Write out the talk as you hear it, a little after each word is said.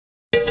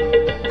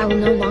I will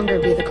no longer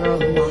be the girl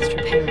who lost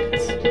her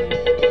parents.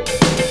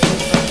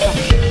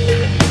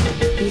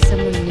 Be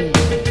someone new.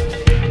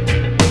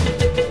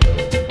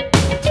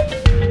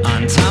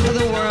 On top of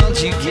the world,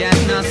 you get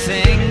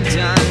nothing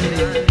done.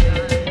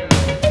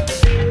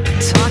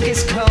 Talk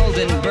is cold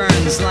and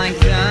burns like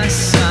the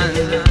sun.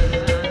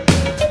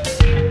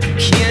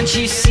 Can't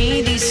you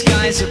see these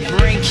skies are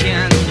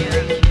breaking?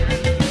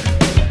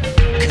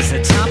 'Cause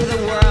the top of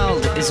the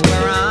world is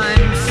where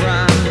I'm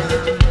from.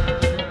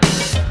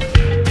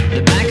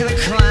 The back of the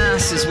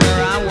class is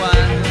where I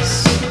was.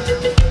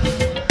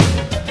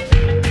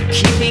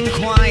 Keeping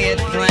quiet,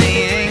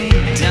 playing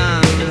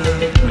dumb.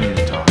 We need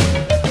to talk.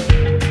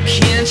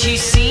 Can't you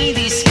see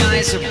these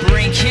skies are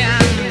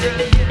breaking?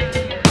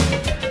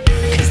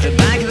 'Cause the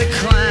back of the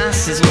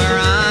class is where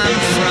I'm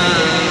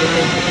from.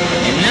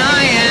 And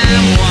I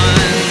am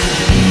one.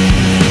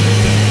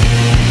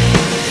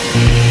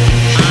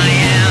 I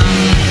am.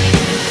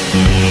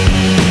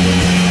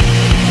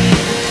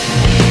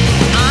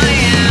 I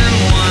am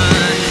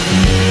one.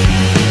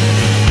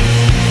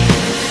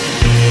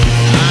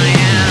 I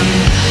am.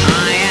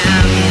 I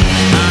am.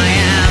 I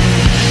am.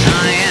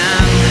 I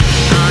am.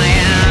 I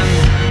am.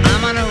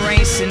 I'm on a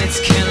race and it's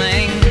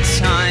killing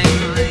time.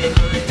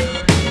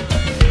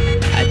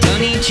 I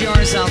don't need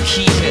yours, I'll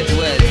keep it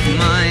with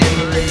mine.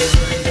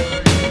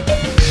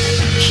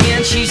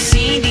 Can't you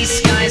see these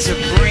skies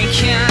are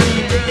breaking?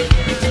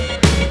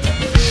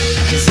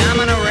 'Cause I'm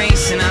on a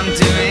race and I'm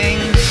doing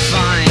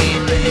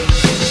fine.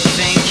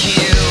 Thank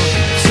you,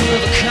 two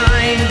of a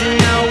kind and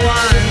no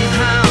one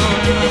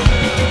home.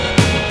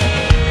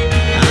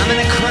 I'm in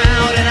a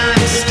crowd and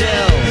I'm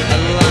still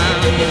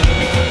alone.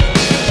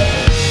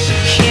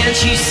 Can't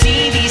you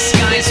see these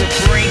skies are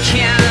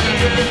breaking?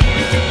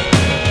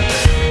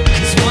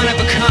 'Cause one of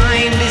a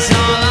kind is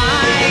all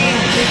I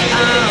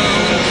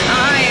own.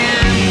 I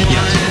am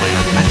Yes,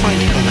 Elena, I find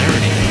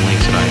hilarity in the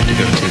lengths that I have to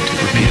go to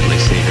repeatedly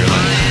save your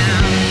life.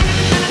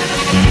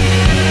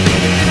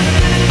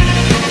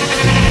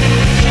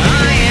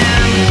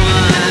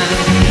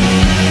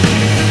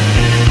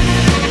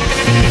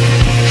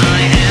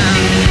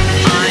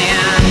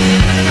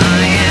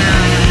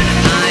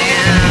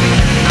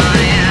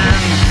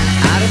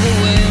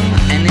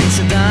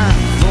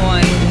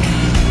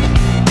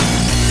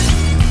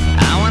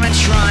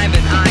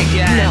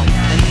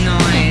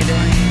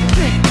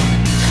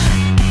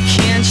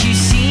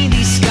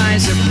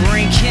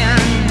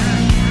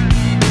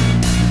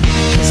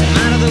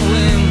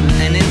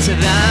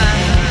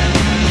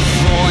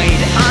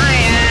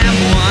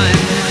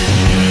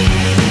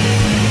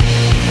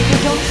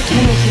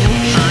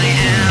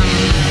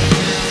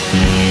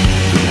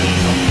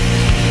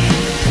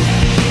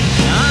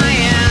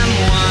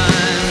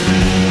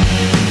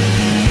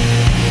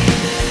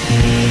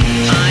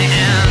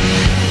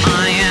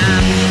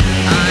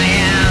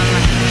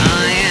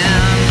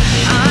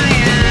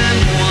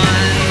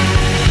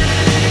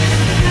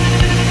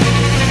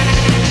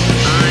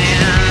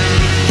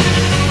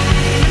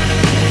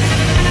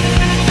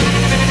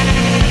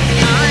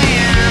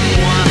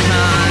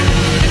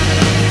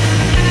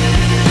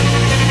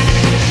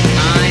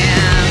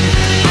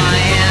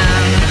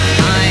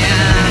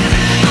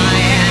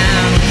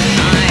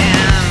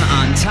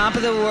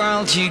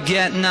 You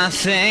get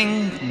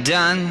nothing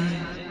done.